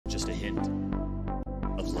a hint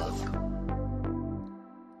of love.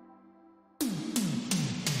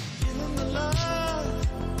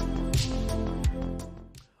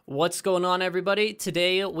 What's going on, everybody?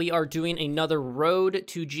 Today we are doing another road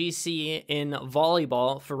to GC in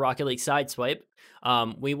volleyball for Rocket League Sideswipe.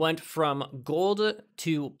 We went from gold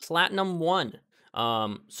to platinum 1.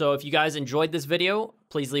 So if you guys enjoyed this video,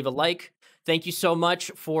 please leave a like. Thank you so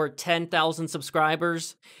much for 10,000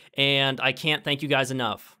 subscribers, and I can't thank you guys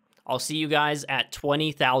enough. I'll see you guys at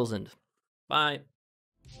 20,000. Bye.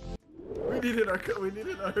 We needed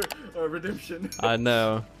our redemption. I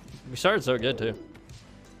know. We started so good too.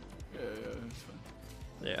 Yeah, it's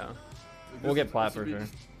fine. Yeah. Like, We'll get Plat for sure.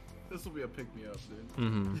 This will be a pick me up, dude.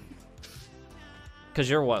 Mm-hmm. Cause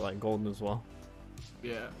you're what, like golden as well?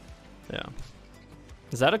 Yeah. Yeah.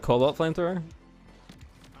 Is that a cobalt flamethrower?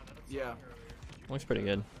 Yeah. Looks pretty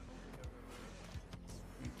good.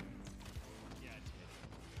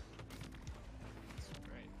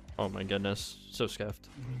 Oh my goodness, so scuffed.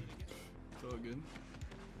 It's all good.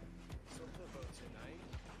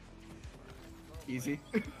 Easy.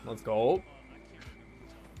 Let's go.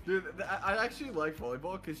 Dude, I actually like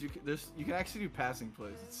volleyball because you can actually do passing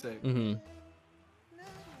plays. It's sick. Mm-hmm.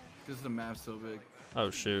 Because the map's so big.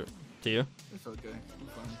 Oh shoot. To you? It's okay. I'm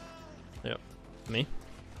fine. Yep. Me?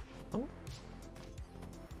 Oh.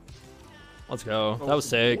 Let's go. That was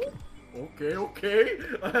sick. Okay.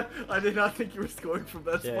 I did not think you were scoring from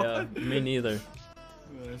that spot. Yeah, me neither.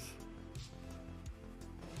 Nice.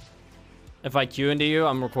 If I queue into you,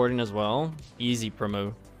 I'm recording as well. Easy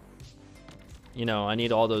promo. You know, I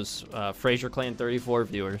need all those Fraser Clan 34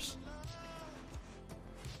 viewers.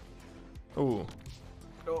 Ooh.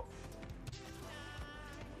 Oh.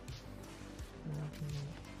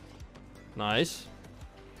 Nice.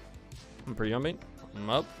 I'm pretty jumping. I'm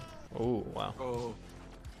up. Oh, wow. Oh.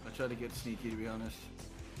 I tried to get sneaky, to be honest.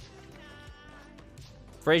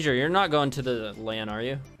 Fraser, you're not going to the LAN, are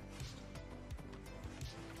you?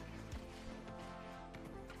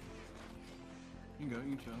 You can go,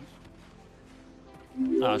 you can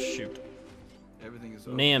challenge. Oh, shoot. Everything is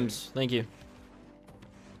okay. Nams, thank you.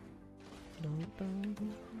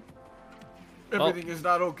 Everything is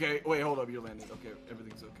not okay. Wait, hold up, you're landing. Okay,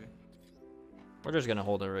 everything's okay. We're just gonna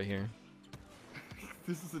hold it right here.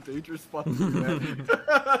 This is a dangerous spot to be at.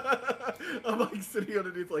 I'm like sitting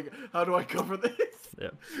underneath, like, how do I cover this? Yeah.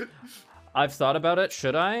 I've thought about it.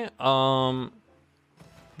 Should I?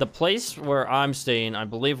 The place where I'm staying, I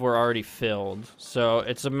believe we're already filled. So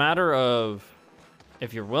it's a matter of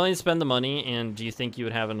if you're willing to spend the money and do you think you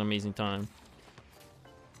would have an amazing time.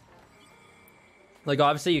 Like,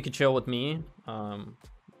 obviously you could chill with me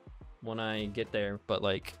when I get there, but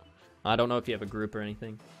like, I don't know if you have a group or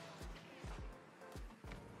anything.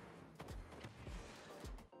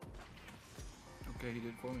 Okay, he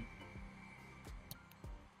did for me.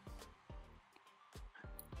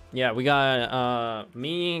 Yeah, we got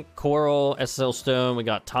me, Coral, SL Stone, we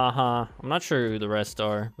got Taha. I'm not sure who the rest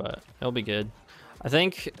are, but it'll be good. I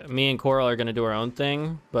think me and Coral are gonna do our own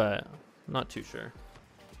thing, but I'm not too sure.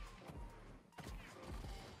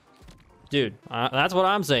 Dude, that's what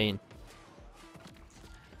I'm saying.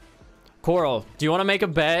 Coral, do you want to make a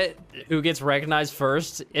bet who gets recognized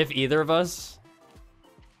first, if either of us?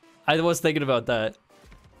 I was thinking about that.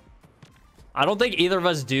 I don't think either of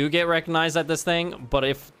us do get recognized at this thing, but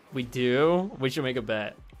if we do, we should make a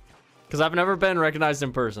bet. Because I've never been recognized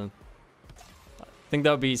in person. I think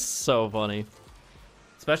that would be so funny.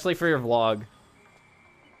 Especially for your vlog.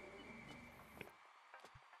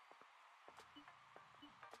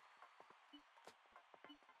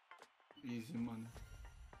 Easy money.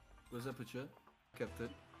 Was that picture? Kept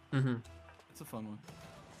it. Mm-hmm. It's a fun one.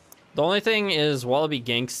 The only thing is Wallaby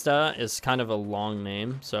Gangsta is kind of a long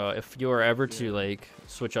name. So if you were ever to like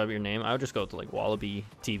switch up your name, I would just go to like Wallaby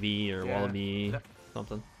TV or Wallaby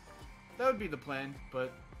something. That would be the plan,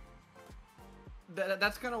 but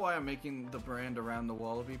that's kind of why I'm making the brand around the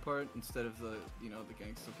Wallaby part instead of the, you know, the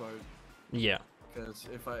gangsta part. Yeah. Because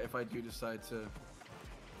if I do decide to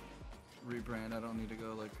rebrand, I don't need to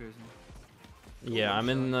go like crazy. Yeah, I'm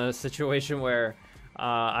in the situation where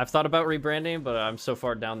I've thought about rebranding, but I'm so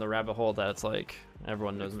far down the rabbit hole that it's like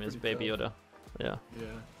everyone knows me as Baby Yoda. Yeah. Yeah.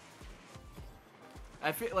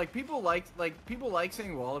 I feel like people like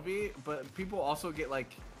saying Wallaby, but people also get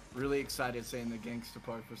like really excited saying the gangster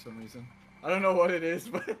part for some reason. I don't know what it is,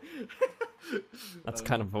 but that's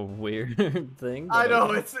kind of a weird thing. I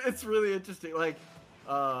know, it's really interesting. Like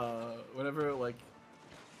whenever like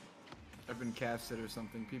I've been casted or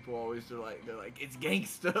something, people always they're like it's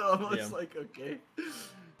gangsta. I'm just like, okay.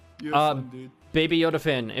 You're fun, dude. Baby Yoda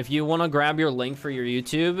Finn, if you want to grab your link for your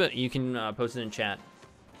YouTube, you can post it in chat.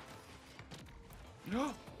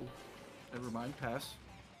 No. Never mind. Pass.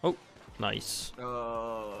 Oh, nice.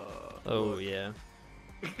 Oh, yeah.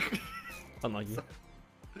 Unlucky.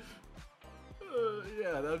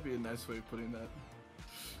 Yeah, that would be a nice way of putting that.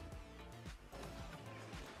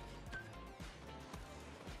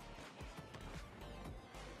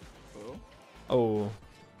 Oh. Oh.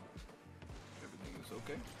 Everything is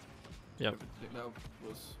okay. Yep. Everything that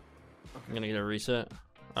was. Okay. I'm gonna get a reset.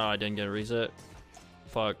 Oh, I didn't get a reset.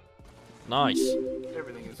 Fuck. Nice.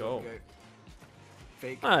 Everything is Go. okay.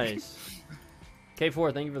 Fake. Nice.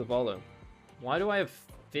 K4, thank you for the follow. Why do I have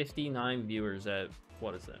 59 viewers at,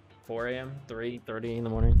 what is that, 4 a.m., 3:30 in the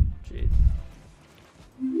morning? Jeez.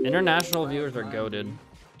 International viewers are goated.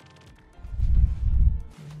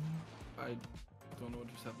 I don't know what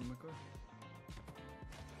just happened in my car.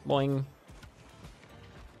 Boing.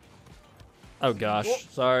 Oh gosh,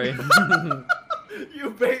 sorry.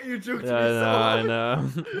 You juked me so I hard.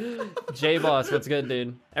 know. J-Boss, what's good,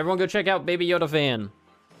 dude? Everyone go check out Baby Yoda fan.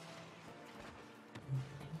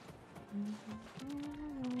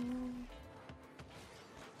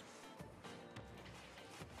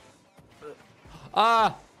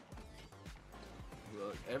 Ah!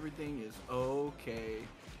 Look, everything is okay.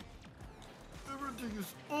 Everything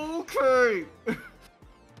is okay.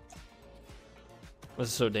 This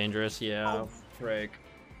is so dangerous. Yeah, Oh. frick.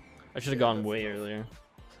 I should have Yeah, gone that's way tough. earlier.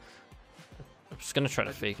 I'm just gonna try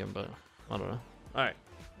to fake him, but I don't know. All right.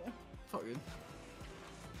 Yeah, it's all good.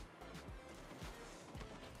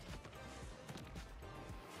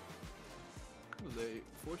 Was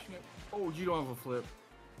a fortunate. Oh, you don't have a flip.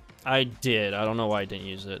 I did. I don't know why I didn't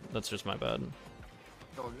use it. That's just my bad.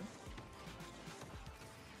 All good.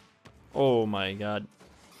 Oh my god.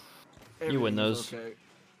 You win Everything is those. Okay.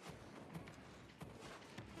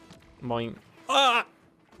 Boing. Ah!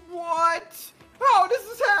 What? How does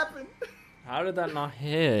this happen? How did that not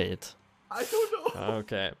hit? I don't know.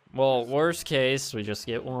 Okay. Well, worst case, we just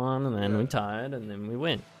get one, and then we Yeah. tied, and then we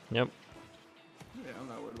win. Yep. Yeah, I'm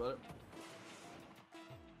not worried about it.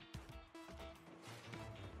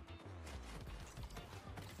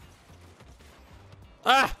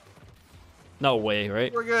 Ah! No way,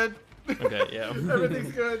 right? We're good. Okay, yeah.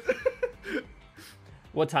 Everything's good.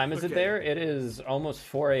 What time is it Okay. there? It is almost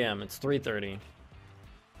 4 a.m. It's 3:30.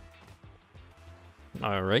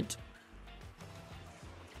 All right.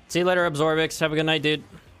 See you later, Absorbix. Have a good night, dude.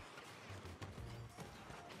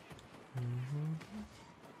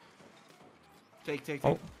 Take.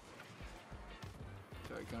 Oh.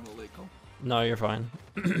 Sorry, kind of a late call. No, you're fine.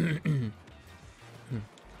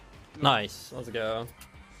 Nice. Let's go.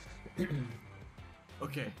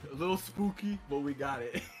 Okay, a little spooky, but we got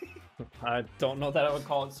it. I don't know that I would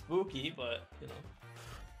call it spooky, but you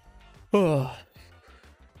know.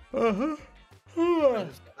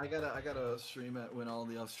 I gotta stream it when all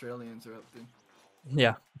the Australians are up there.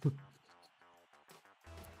 Yeah.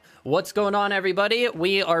 What's going on, everybody?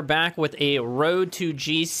 We are back with a Road to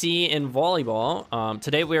GC in volleyball.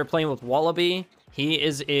 Today we are playing with Wallaby. He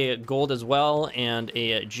is a gold as well and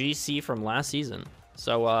a GC from last season.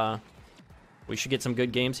 So we should get some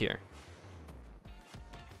good games here.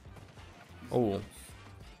 Oh,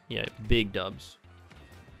 yeah, big dubs.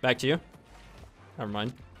 Back to you. Never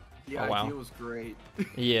mind. The Oh, wow. idea was great.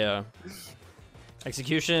 Yeah.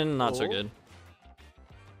 Execution, not so Oh. good.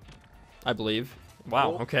 I believe.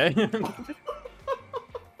 Wow, Oh. okay.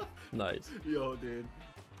 Nice. Yo, dude.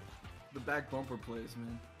 The back bumper plays,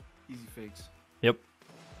 man. Easy fakes. Yep.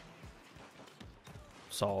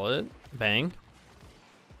 Solid. Bang.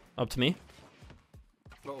 Up to me.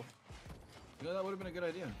 Oh. You know, that would have been a good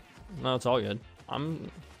idea. No, it's all good. I'm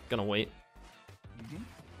gonna wait. Mm-hmm.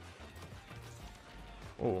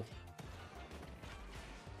 Oh.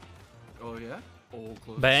 Oh, yeah? Oh,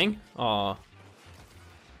 close. Bang. Aw.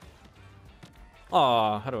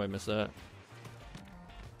 Aw, how do I miss that?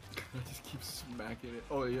 I just keep smacking it.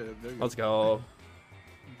 Oh, yeah, there you Let's go. go.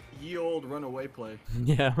 Ye old runaway play.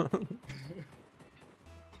 Yeah.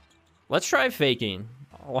 Let's try faking.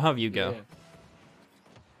 I'll have you go. Yeah.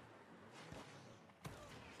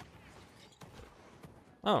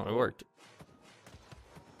 Oh, it worked.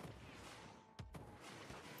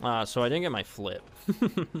 So I didn't get my flip.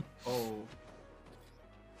 Oh.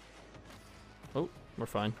 Oh, we're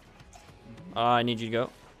fine. I need you to go.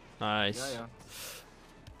 Nice. Yeah, yeah.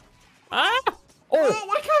 Ah! Oh, Oh!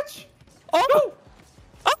 what catch? Oh!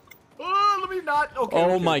 Oh, let me not. Okay.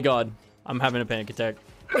 Oh okay. my god. I'm having a panic attack.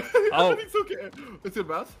 Oh. Everything's okay. It's good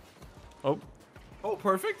bounce. Oh, Oh,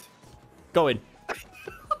 perfect. go in.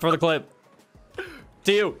 For the clip.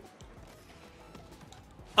 To you.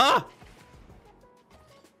 Ah!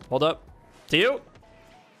 Hold up. To you.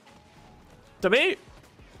 To me.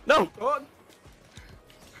 No. Oh.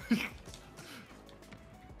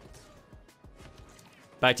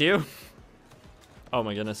 Back to you. Oh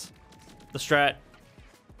my goodness. The strat.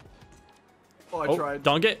 Oh, I tried.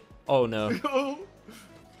 Dunk it. Oh no.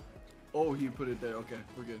 Oh, he put it there. Okay,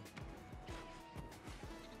 we're good.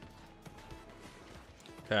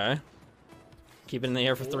 Okay. Keep it in the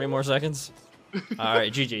air for 3 more seconds. All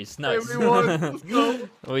right, GG's. Nice. Let's go.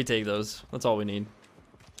 We take those. That's all we need.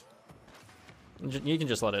 You can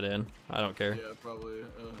just let it in. I don't care. Yeah, probably.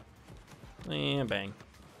 And bang.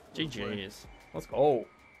 GG's. Let's go.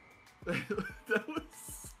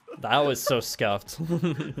 That was so scuffed.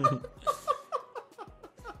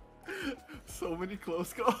 So many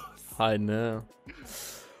close calls. I know.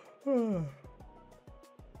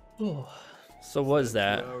 So what is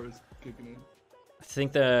that? 2 hours kicking in. I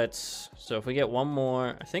think that's... So if we get one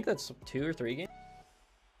more... I think that's 2 or 3 games.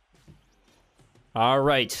 All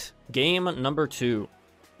right. Game number 2.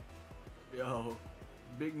 Yo.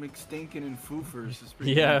 Big McStinkin' and Foofers is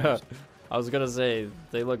pretty Yeah. nice. I was going to say,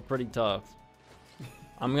 they look pretty tough.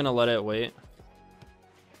 I'm going to let it wait.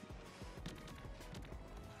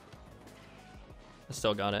 I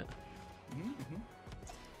still got it.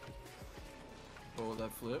 Oh,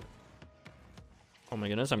 that flip. Oh my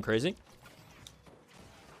goodness, I'm crazy.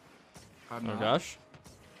 I'm Oh not. gosh.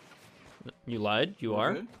 You lied. You We're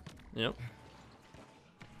are. good? Yep.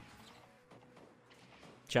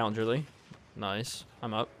 Challengerly. Nice.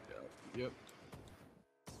 I'm up. Yep.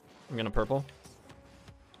 I'm gonna purple.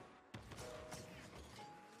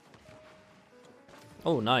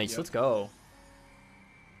 Oh, nice. Yep. Let's go.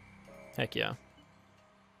 Heck yeah.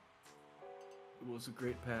 It was a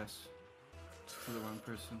great pass to the wrong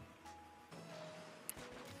person.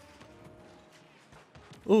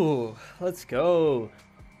 Ooh, let's go.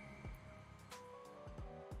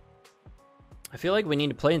 I feel like we need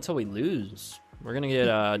to play until we lose. We're gonna get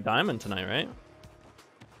a diamond tonight, right?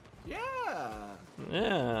 Yeah.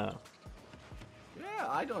 Yeah. Yeah,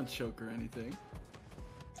 I don't choke or anything.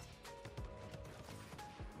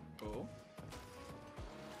 Oh.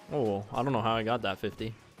 Oh, I don't know how I got that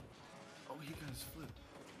 50. Oh, he got his flip.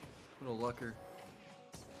 What a lucker.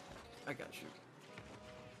 I got you.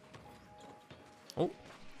 Oh.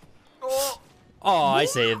 Oh. Oh, I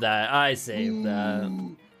saved that. I saved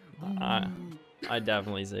that. I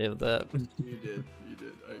definitely saved that. You did. You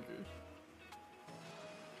did. I agree.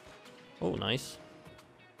 Oh, nice.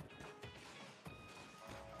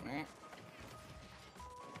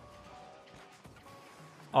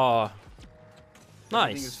 Oh,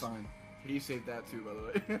 Everything is nice. fine. He saved that too, by the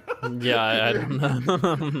way. Yeah, I don't know.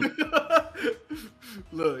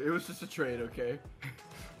 Look, it was just a trade, okay?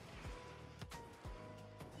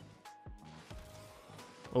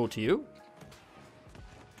 Oh, to you?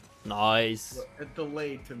 Nice. Look, it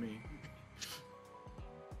delayed to me.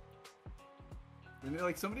 When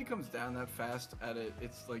like somebody comes down that fast at it,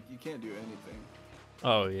 it's like you can't do anything.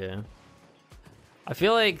 Oh, yeah. I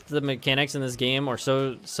feel like the mechanics in this game are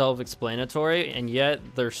so self-explanatory, and yet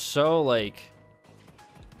they're so, like,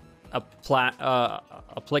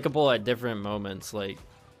 applicable at different moments. Like,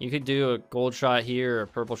 you could do a gold shot here or a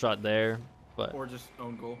purple shot there, but... Or just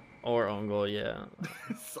own goal. Or own goal, yeah.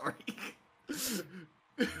 Sorry.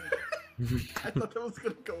 I thought that was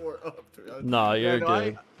gonna go more up. To be honest. No, you're no,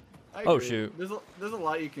 good. I Oh, agree. shoot. There's a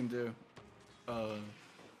lot you can do. Oh.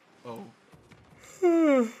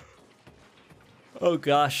 Oh,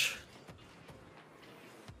 gosh.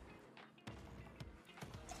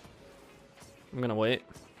 I'm gonna wait.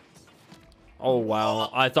 Oh,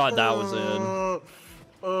 wow. I thought that was in.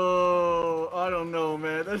 Oh, I don't know,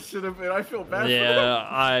 man. That should have been. I feel bad for them. Yeah,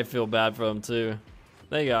 I feel bad for them, too.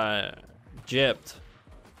 They got gypped.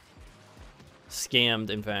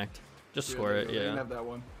 Scammed, in fact. Just score it, You yeah. can have that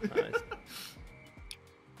one. Nice.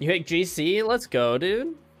 You hit GC? Let's go,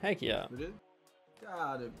 dude. Heck yeah. It is?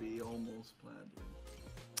 Gotta be almost planned.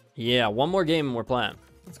 Yeah, one more game and we're playing.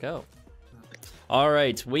 Let's go. All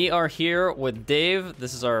right, we are here with Dave.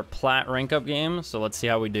 This is our Plat rank up game, so let's see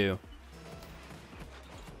how we do.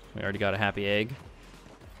 We already got a happy egg.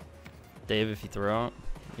 Dave, if you throw it,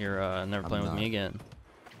 you're never playing with me again.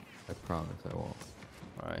 I promise I won't.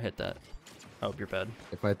 All right, hit that. Oh, you're bad.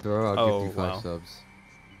 If I throw, I'll give you 5 wow. subs.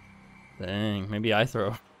 Dang, maybe I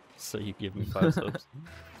throw, so you give me 5 subs.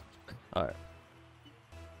 All right.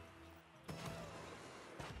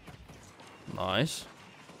 Nice.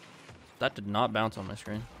 That did not bounce on my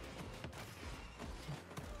screen.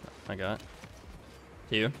 I got it.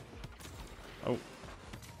 To you. Oh.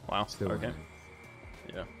 Wow. Still okay. winning.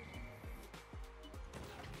 Yeah.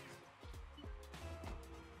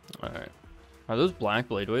 Alright. Are those black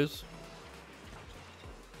blade waves?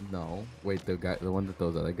 No. Wait, the one that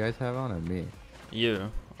those other guys have on, or me?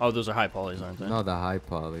 You. Oh, those are high polys, aren't they? No, the high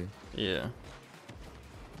poly. Yeah.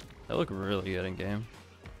 They look really good in game.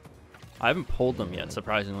 I haven't pulled them yet,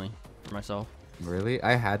 surprisingly, for myself. Really?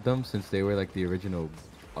 I had them since they were like the original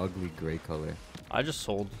ugly gray color. I just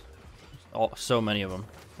sold so many of them.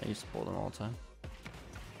 I used to pull them all the time.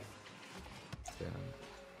 Yeah.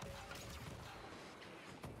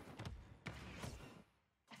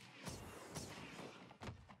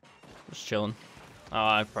 Just chilling. Oh,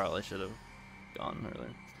 I probably should have gone earlier.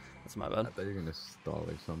 That's my I bad. thought you were gonna stall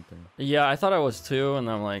or something. Yeah, I thought I was too, and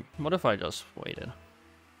I'm like, what if I just waited?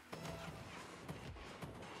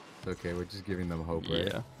 It's okay, we're just giving them hope, right?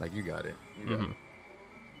 Yeah. Like, you got it. You got it.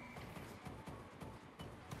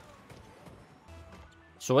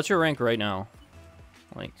 So what's your rank right now?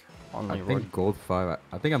 Like, on the I think gold 5.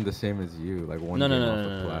 I think I'm the same as you. Like, one no, game no, off no,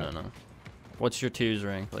 of no, Plat. no, no. What's your 2's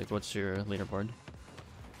rank? Like, what's your leaderboard?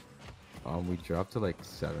 We dropped to like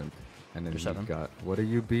 7th. And then You're we 7th? got... What are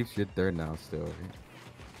you, Beefs? You're 3rd now still. Right?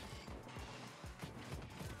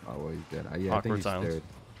 Oh, well, he's dead. Yeah, I think Awkward he's silence. 3rd.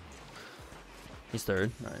 He's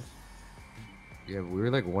 3rd. Nice. Yeah, we were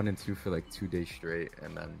like 1 and 2 for like 2 days straight.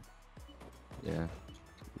 And then... Yeah.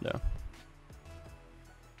 Yeah.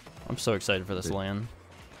 I'm so excited for this LAN.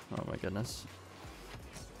 Oh my goodness.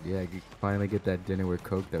 Yeah, you finally get that dinner with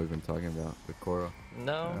Coke that we've been talking about with Coral.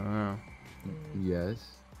 No. Oh. Yes.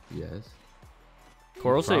 Yes.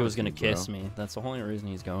 Coral said he was promised gonna me, bro. kiss me. That's the only reason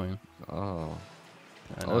he's going. Oh.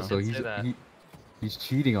 I know. Oh, so Didn't say that. he's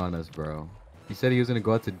cheating on us, bro. He said he was gonna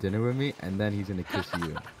go out to dinner with me, and then he's gonna kiss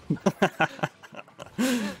you.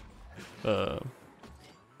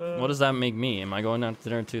 What does that make me? Am I going out to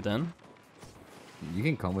dinner too then? You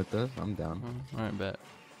can come with us. I'm down. Alright, bet.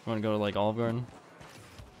 You wanna go to like Olive Garden?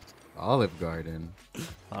 Olive Garden.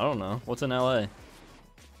 I don't know. What's in LA?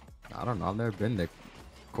 I don't know. I've never been there.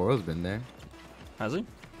 Coral's been there. Has he?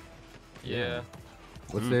 Yeah.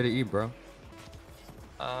 What's there to eat, bro?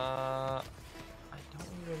 I don't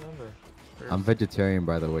even remember. I'm vegetarian,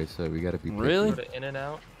 by the way, so we gotta be picky. Really? Go to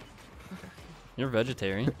In-N-Out. You're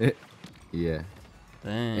vegetarian? Yeah.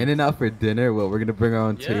 Dang. In and out for dinner. Well, we're gonna bring our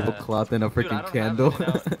own Yeah. tablecloth and a Dude, I freaking don't candle.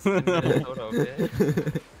 have In-N-Out in Minnesota,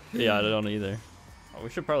 okay? Yeah, I don't either. Oh, we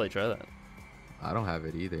should probably try that. I don't have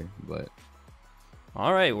it either, but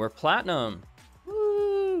Alright, we're platinum.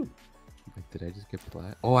 Woo! like, did I just get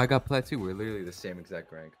Plat? Oh, I got Plat too. We're literally the same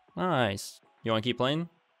exact rank. Nice. You wanna keep playing?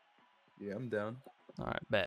 Yeah, I'm down. Alright, bet.